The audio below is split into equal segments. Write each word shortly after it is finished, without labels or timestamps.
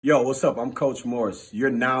Yo, what's up? I'm Coach Morris. You're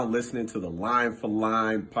now listening to the Line for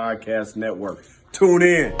Line Podcast Network. Tune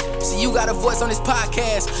in. See, you got a voice on this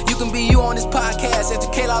podcast. You can be you on this podcast.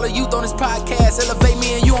 Educate all the youth on this podcast. Elevate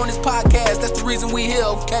me and you on this podcast. That's the reason we here,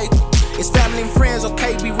 okay? It's family and friends,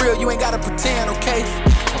 okay? Be real, you ain't gotta pretend, okay?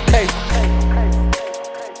 Okay.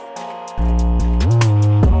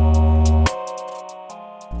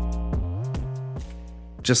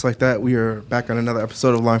 Just like that, we are back on another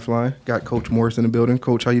episode of Line for Line. Got Coach Morris in the building.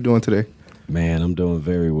 Coach, how you doing today? Man, I'm doing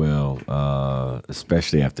very well,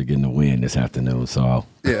 especially after getting a win this afternoon. So,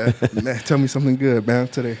 Yeah, man, tell me something good, man,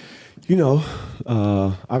 today. you know,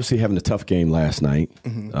 obviously having a tough game last night,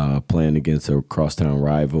 playing against a crosstown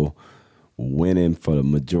rival, winning for the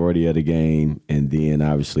majority of the game, and then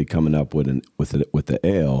obviously coming up with the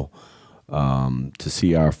L. To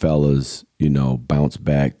see our fellas, bounce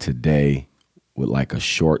back today with like a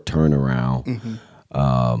short turnaround.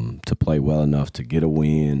 To play well enough to get a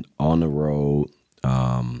win on the road.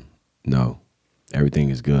 No, everything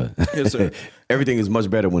is good. Yes, sir. Everything is much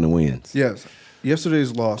better when it wins. Yes.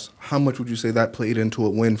 Yesterday's loss, how much would you say that played into a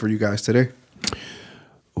win for you guys today?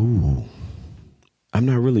 Ooh, I'm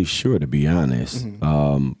not really sure, to be honest,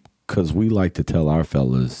 because we like to tell our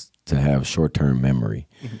fellas to have short-term memory.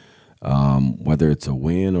 Whether it's a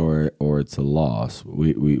win or it's a loss,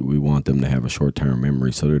 we want them to have a short-term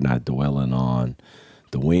memory so they're not dwelling on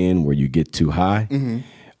the win where you get too high.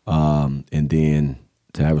 And then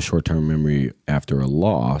to have a short-term memory after a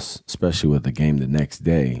loss, especially with the game the next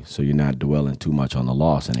day, so you're not dwelling too much on the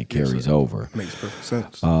loss and it carries over. Makes perfect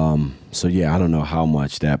sense. So, yeah, I don't know how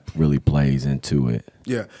much that really plays into it.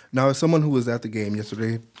 Yeah. Now, as someone who was at the game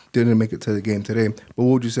yesterday, didn't make it to the game today, but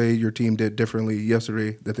what would you say your team did differently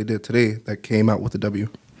yesterday that they did today that came out with the W?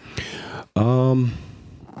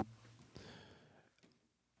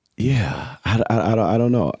 Yeah, I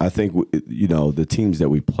don't know. I think, the teams that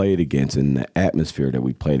we played against and the atmosphere that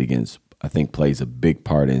we played against, I think plays a big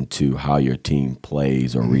part into how your team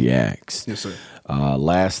plays or reacts. Yes, sir.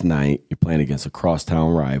 Last night, you're playing against a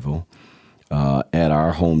crosstown rival at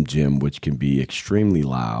our home gym, which can be extremely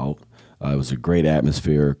loud. It was a great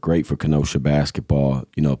atmosphere, great for Kenosha basketball.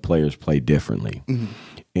 Players play differently.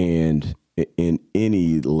 And in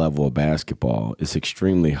any level of basketball, it's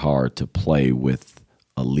extremely hard to play with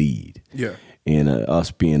a lead. Yeah. And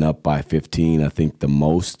us being up by 15, I think the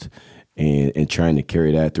most, and trying to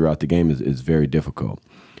carry that throughout the game is very difficult.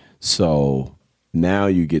 So now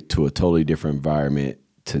you get to a totally different environment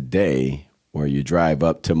today where you drive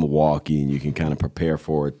up to Milwaukee and you can kind of prepare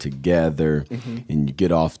for it together, and you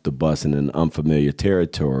get off the bus in an unfamiliar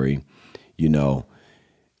territory.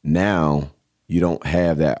 Now you don't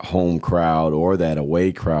have that home crowd or that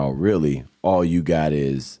away crowd really. All you got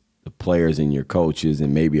is the players and your coaches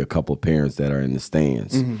and maybe a couple of parents that are in the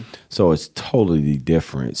stands. So it's totally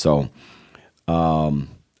different. So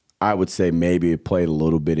I would say maybe it played a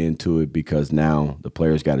little bit into it because now the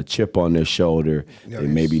players got a chip on their shoulder. Nice. They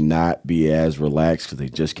maybe not be as relaxed because they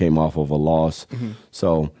just came off of a loss.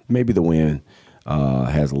 So maybe the win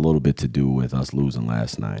has a little bit to do with us losing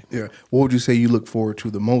last night. Yeah. What would you say you look forward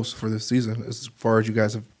to the most for this season as far as you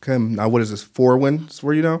guys have come? Now, what is this, 4 wins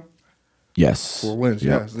for you now? Yes. 4 wins,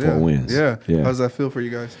 Yep, yes. 4 wins. Yeah. Yeah. How does that feel for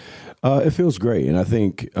you guys? It feels great. And I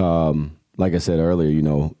think, like I said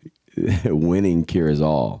earlier, winning cures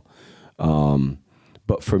all.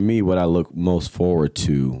 But for me, what I look most forward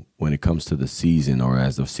to when it comes to the season or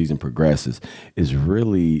as the season progresses is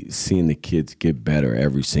really seeing the kids get better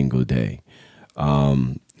every single day.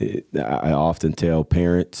 I often tell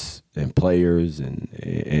parents and players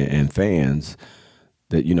and fans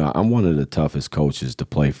that, I'm one of the toughest coaches to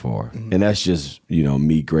play for. And that's just,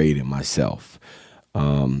 me grading myself.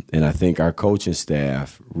 And I think our coaching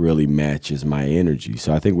staff really matches my energy.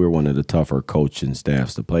 So I think we're one of the tougher coaching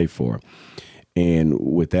staffs to play for. And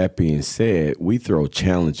with that being said, we throw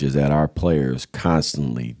challenges at our players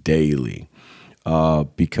constantly, daily,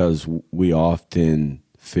 because we often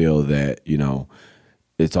feel that,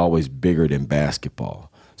 it's always bigger than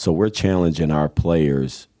basketball. So we're challenging our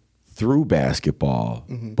players through basketball,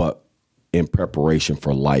 but in preparation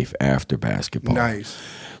for life after basketball. Nice.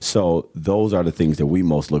 So those are the things that we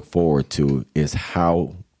most look forward to is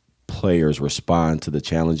how players respond to the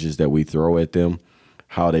challenges that we throw at them,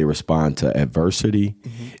 how they respond to adversity,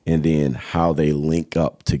 and then how they link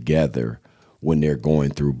up together when they're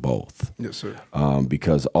going through both. Yes, sir.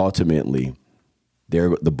 Because ultimately,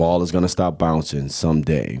 the ball is going to stop bouncing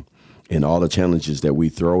someday, and all the challenges that we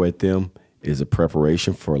throw at them is a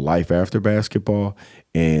preparation for life after basketball.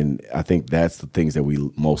 And I think that's the things that we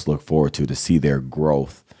most look forward to see their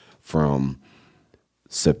growth from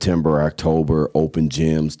September, October, open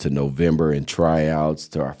gyms to November and tryouts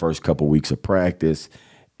to our first couple weeks of practice,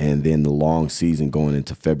 and then the long season going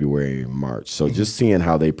into February and March. So just seeing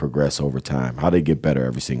how they progress over time, how they get better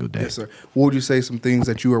every single day. Yes, sir. What would you say some things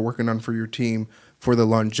that you are working on for your team for the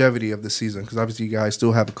longevity of the season? Because obviously you guys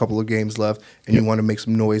still have a couple of games left and you want to make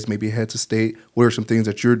some noise, maybe head to state. What are some things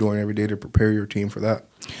that you're doing every day to prepare your team for that?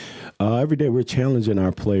 Every day we're challenging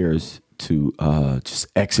our players to just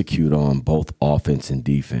execute on both offense and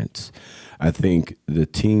defense. I think the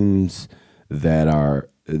teams that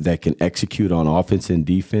can execute on offense and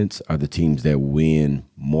defense are the teams that win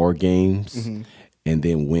more games and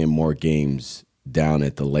then win more games down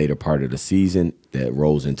at the later part of the season that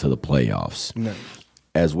rolls into the playoffs,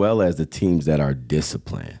 as well as the teams that are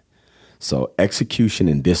disciplined. So execution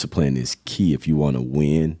and discipline is key if you want to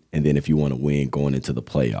win, and then if you want to win going into the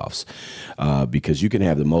playoffs, because you can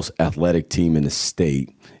have the most athletic team in the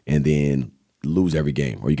state and then lose every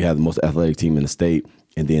game, or you can have the most athletic team in the state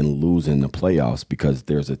and then lose in the playoffs because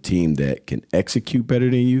there's a team that can execute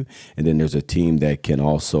better than you, and then there's a team that can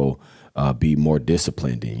also be more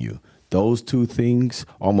disciplined than you. Those two things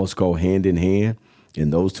almost go hand in hand,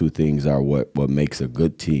 and those two things are what makes a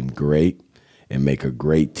good team great and make a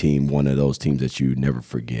great team one of those teams that you never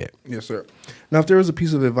forget. Yes, sir. Now, if there was a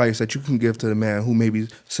piece of advice that you can give to the man who maybe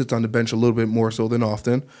sits on the bench a little bit more so than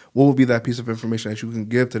often, what would be that piece of information that you can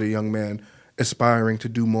give to the young man aspiring to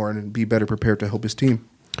do more and be better prepared to help his team?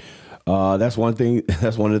 That's one thing.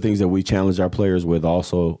 That's one of the things that we challenge our players with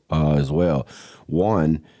also as well.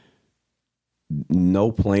 One,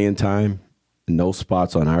 no playing time, no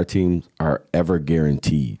spots on our teams are ever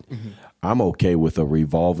guaranteed. I'm okay with a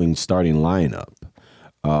revolving starting lineup,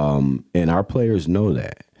 and our players know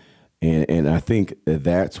that. And I think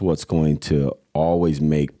that's what's going to always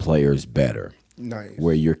make players better. Nice.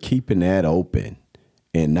 Where you're keeping that open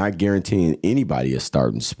and not guaranteeing anybody a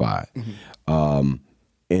starting spot. And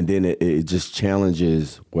then it just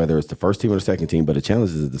challenges, whether it's the first team or the second team, but it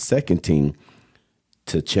challenges the second team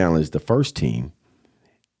to challenge the first team.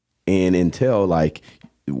 And until, like,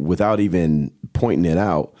 without even pointing it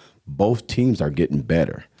out, both teams are getting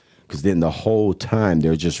better, because then the whole time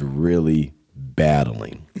they're just really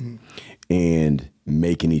battling and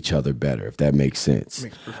making each other better, if that makes sense.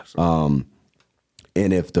 Makes perfect sense.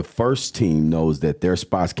 And if the first team knows that their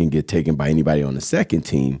spots can get taken by anybody on the second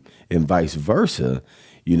team and vice versa,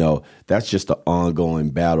 you know, that's just an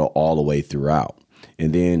ongoing battle all the way throughout.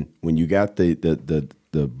 And then when you got the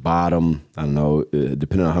bottom, I don't know,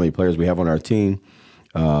 depending on how many players we have on our team,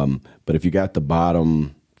 but if you got the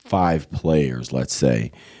bottom 5 players, let's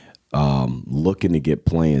say, looking to get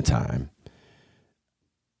playing time,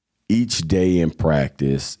 each day in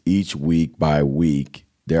practice, each week by week,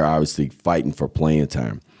 they're obviously fighting for playing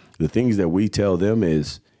time. The things that we tell them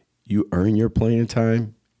is you earn your playing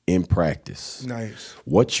time in practice. Nice.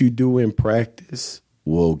 What you do in practice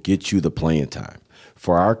will get you the playing time.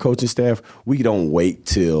 For our coaching staff, we don't wait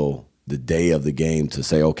till the day of the game to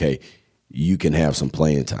say, okay, you can have some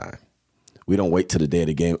playing time. We don't wait till the day of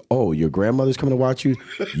the game. Oh, your grandmother's coming to watch you?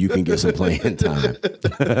 You can get some playing time.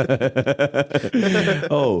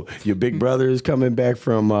 Oh, your big brother is coming back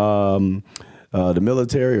from the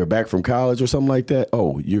military or back from college or something like that.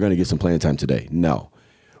 Oh, you're going to get some playing time today. No.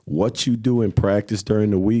 What you do in practice during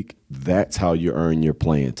the week, that's how you earn your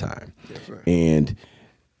playing time. Yes, sir. And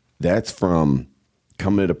that's from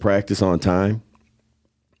coming to practice on time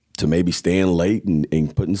to maybe staying late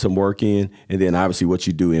and putting some work in, and then obviously what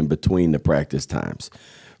you do in between the practice times,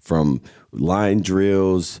 from line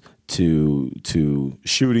drills to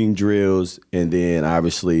shooting drills, and then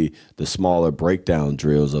obviously the smaller breakdown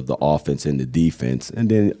drills of the offense and the defense, and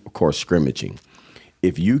then, of course, scrimmaging.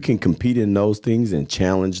 If you can compete in those things and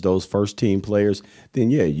challenge those first-team players,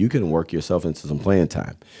 then, yeah, you can work yourself into some playing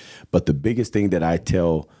time. But the biggest thing that I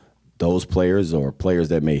tell those players or players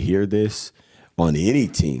that may hear this on any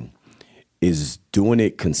team is doing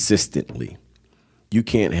it consistently. You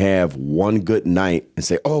can't have one good night and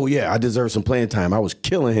say, oh, yeah, I deserve some playing time. I was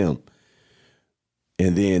killing him.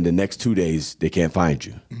 And then the next 2 days, they can't find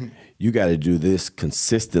you. You got to do this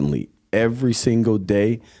consistently every single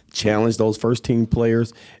day. Challenge those first-team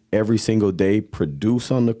players every single day. Produce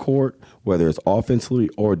on the court, whether it's offensively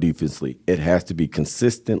or defensively. It has to be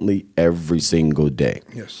consistently every single day.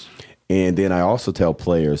 Yes. And then I also tell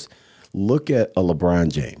players, look at a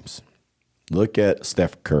LeBron James. Look at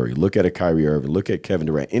Steph Curry. Look at a Kyrie Irving. Look at Kevin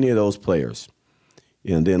Durant. Any of those players.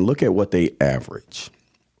 And then look at what they average.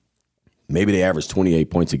 Maybe they average 28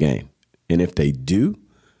 points a game. And if they do,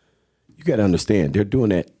 you got to understand, they're doing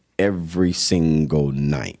that every single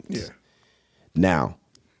night. Yeah. Now,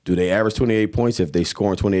 do they average 28 points if they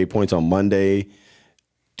score 28 points on Monday,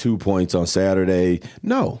 2 points on Saturday.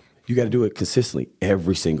 No, you got to do it consistently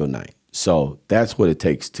every single night. So that's what it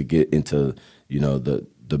takes to get into,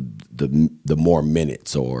 the more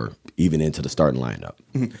minutes or even into the starting lineup.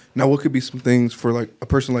 Mm-hmm. Now, what could be some things for like a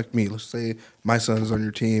person like me? Let's say my son is on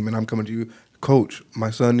your team and I'm coming to you, Coach, my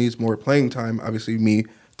son needs more playing time. Obviously, me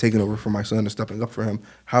taking over for my son and stepping up for him.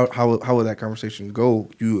 How would that conversation go?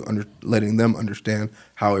 Letting them understand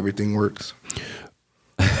how everything works.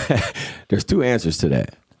 There's 2 answers to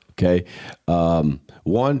that. Okay,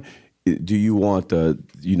 one. Do you want the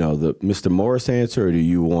Mr. Morris answer, or do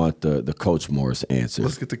you want the Coach Morris answer?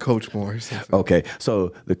 Let's get the Coach Morris answer. Okay,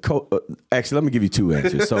 so actually, let me give you 2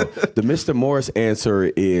 answers. So the Mr. Morris answer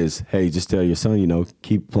is, hey, just tell your son,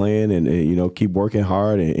 keep playing and keep working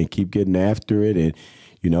hard and keep getting after it, and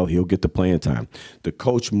he'll get the playing time. The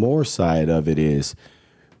Coach Morris side of it is,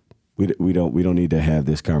 we don't need to have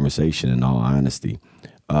this conversation, in all honesty,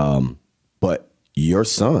 but your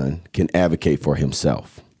son can advocate for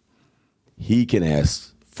himself. He can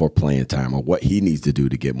ask for playing time or what he needs to do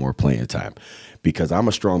to get more playing time, because I'm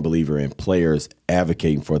a strong believer in players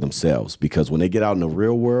advocating for themselves, because when they get out in the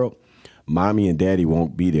real world, mommy and daddy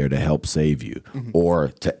won't be there to help save you or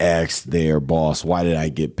to ask their boss, why did I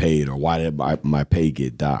get paid, or why did my pay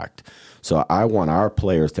get docked? So I want our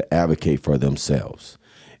players to advocate for themselves.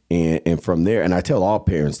 And from there, and I tell all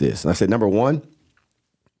parents this, and I said, number one,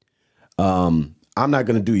 I'm not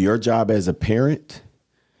going to do your job as a parent.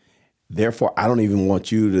 Therefore, I don't even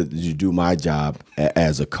want you to do my job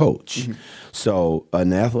as a coach. Mm-hmm. So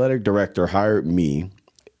an athletic director hired me,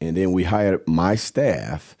 and then we hired my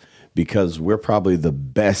staff, because we're probably the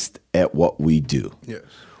best at what we do. Yes.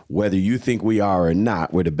 Whether you think we are or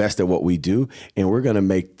not, we're the best at what we do, and we're going to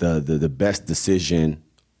make the best decision,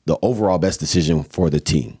 the overall best decision for the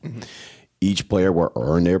team. Mm-hmm. Each player will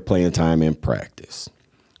earn their playing time in practice.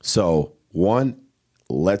 So, one,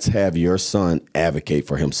 let's have your son advocate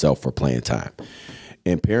for himself for playing time.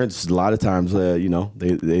 And parents, a lot of times,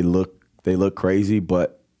 they look crazy,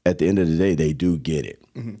 but at the end of the day, they do get it.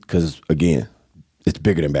 Because, again, it's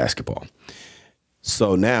bigger than basketball.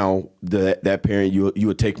 So now that parent, you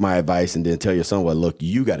would take my advice and then tell your son, well, look,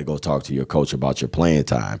 you got to go talk to your coach about your playing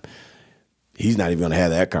time. He's not even going to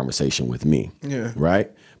have that conversation with me. Yeah.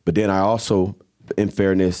 Right? But then I also, in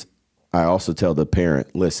fairness, I also tell the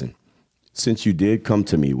parent, listen, since you did come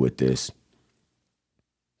to me with this,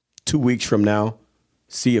 2 weeks from now,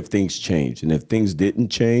 see if things change. And if things didn't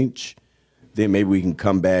change, then maybe we can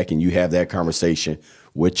come back and you have that conversation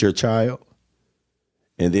with your child.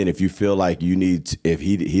 And then if you feel like you need, if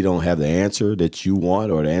he don't have the answer that you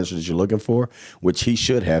want or the answer that you're looking for, which he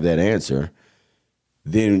should have that answer,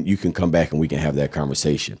 then you can come back and we can have that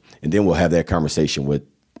conversation. And then we'll have that conversation with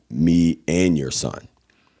me and your son.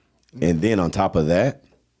 And then on top of that,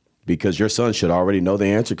 because your son should already know the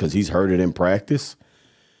answer because he's heard it in practice,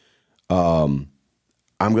 I'm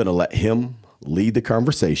going to let him lead the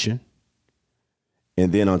conversation.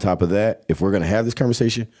 And then on top of that, if we're going to have this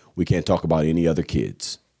conversation, we can't talk about any other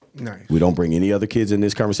kids. Nice. We don't bring any other kids in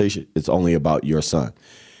this conversation. It's only about your son.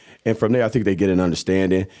 And from there, I think they get an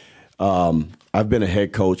understanding. I've been a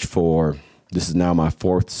head coach this is now my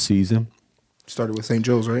 4th season. Started with St.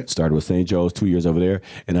 Joe's, right? Started with St. Joe's, 2 years over there.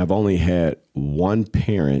 And I've only had one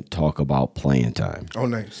parent talk about playing time. Oh,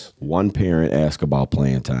 nice. One parent ask about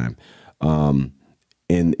playing time. And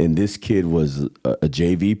this kid was a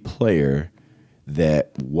JV player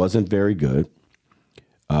that wasn't very good.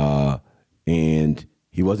 And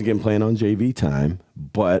he wasn't getting playing on JV time,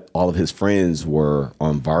 but all of his friends were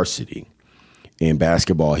on varsity. In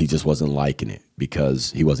basketball, he just wasn't liking it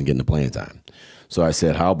because he wasn't getting the playing time. So I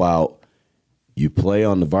said, how about you play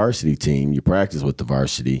on the varsity team, you practice with the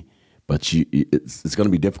varsity, but it's going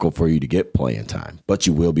to be difficult for you to get playing time, but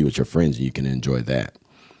you will be with your friends and you can enjoy that.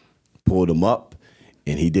 Pulled him up,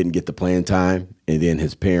 and he didn't get the playing time, and then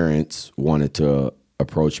his parents wanted to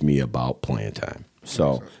approach me about playing time.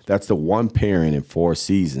 So that's the one parent in 4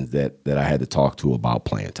 seasons that I had to talk to about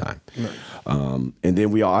playing time. Nice. And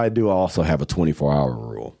then I do also have a 24-hour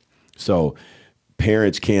rule. So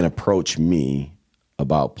parents can't approach me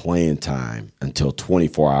about playing time until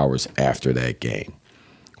 24 hours after that game.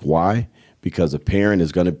 Why? Because a parent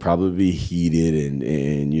is going to probably be heated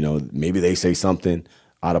and maybe they say something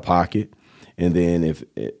out of pocket. And then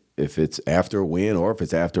if it's after a win or if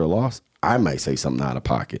it's after a loss, I might say something out of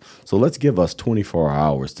pocket. So let's give us 24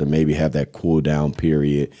 hours to maybe have that cool down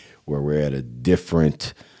period where we're at a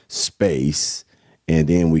different space, and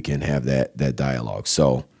then we can have that dialogue.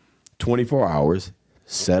 So 24 hours,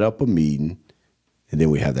 set up a meeting, and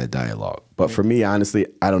then we have that dialogue. But for me, honestly,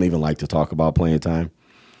 I don't even like to talk about playing time.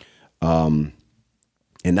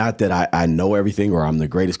 And not that I know everything or I'm the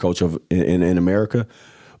greatest coach in America,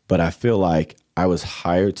 but I feel like I was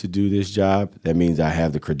hired to do this job. That means I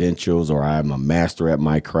have the credentials or I'm a master at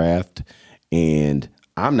my craft. And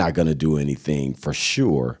I'm not going to do anything for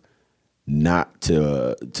sure not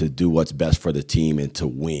to do what's best for the team and to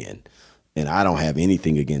win. And I don't have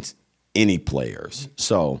anything against any players.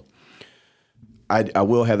 So I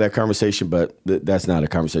will have that conversation, but that's not a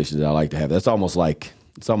conversation that I like to have. That's almost like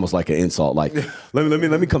an insult. Like,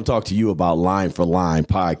 let me come talk to you about Line for Line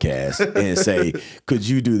podcast and say, could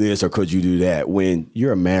you do this or could you do that? When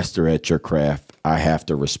you're a master at your craft, I have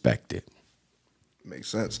to respect it. Makes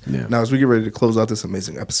sense. Yeah. Now, as we get ready to close out this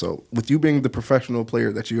amazing episode, with you being the professional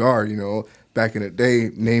player that you are, back in the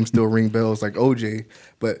day, names still ring bells like OJ.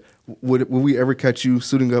 But would we ever catch you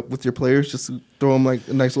suiting up with your players just to throw them like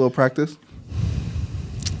a nice little practice?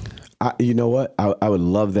 You know what? I would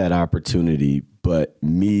love that opportunity. But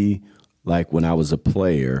me, like when I was a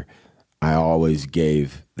player, I always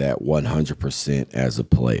gave that 100% as a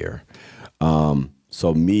player.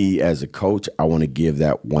 So me as a coach, I want to give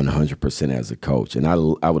that 100% as a coach. And I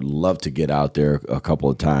would love to get out there a couple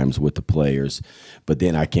of times with the players, but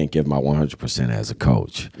then I can't give my 100% as a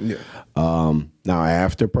coach. Yeah. Now,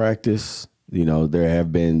 after practice, there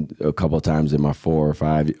have been a couple of times in my 4 or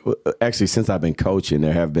 5, actually since I've been coaching,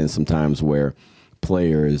 there have been some times where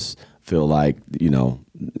players feel like,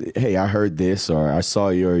 hey, I heard this, or I saw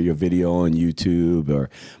your video on YouTube, or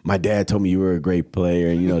my dad told me you were a great player,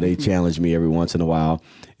 and they challenge me every once in a while,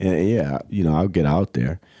 and yeah, I'll get out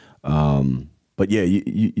there. But yeah,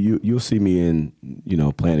 you'll see me in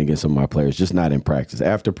playing against some of my players, just not in practice.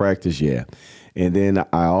 After practice, yeah, and then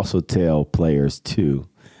I also tell players too.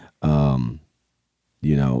 I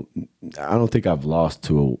don't think I've lost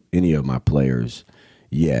to any of my players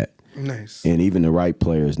yet. Nice. And even the right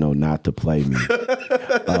players know not to play me.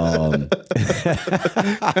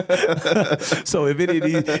 So if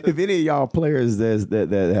any of y'all players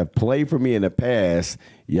that have played for me in the past,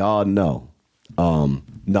 y'all know.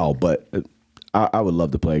 No, but I would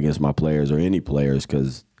love to play against my players or any players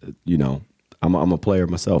because I'm a player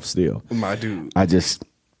myself still. My dude.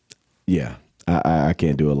 I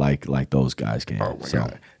can't do it like those guys can. Oh, my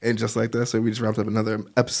God. And just like that, so we just wrapped up another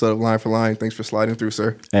episode of Line for Line. Thanks for sliding through,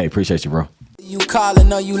 sir. Hey, appreciate you, bro. You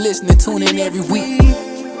calling, or you listening, tune in every week.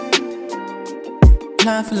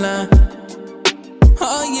 Line for line.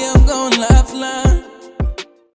 Oh, yeah, I'm going line for line.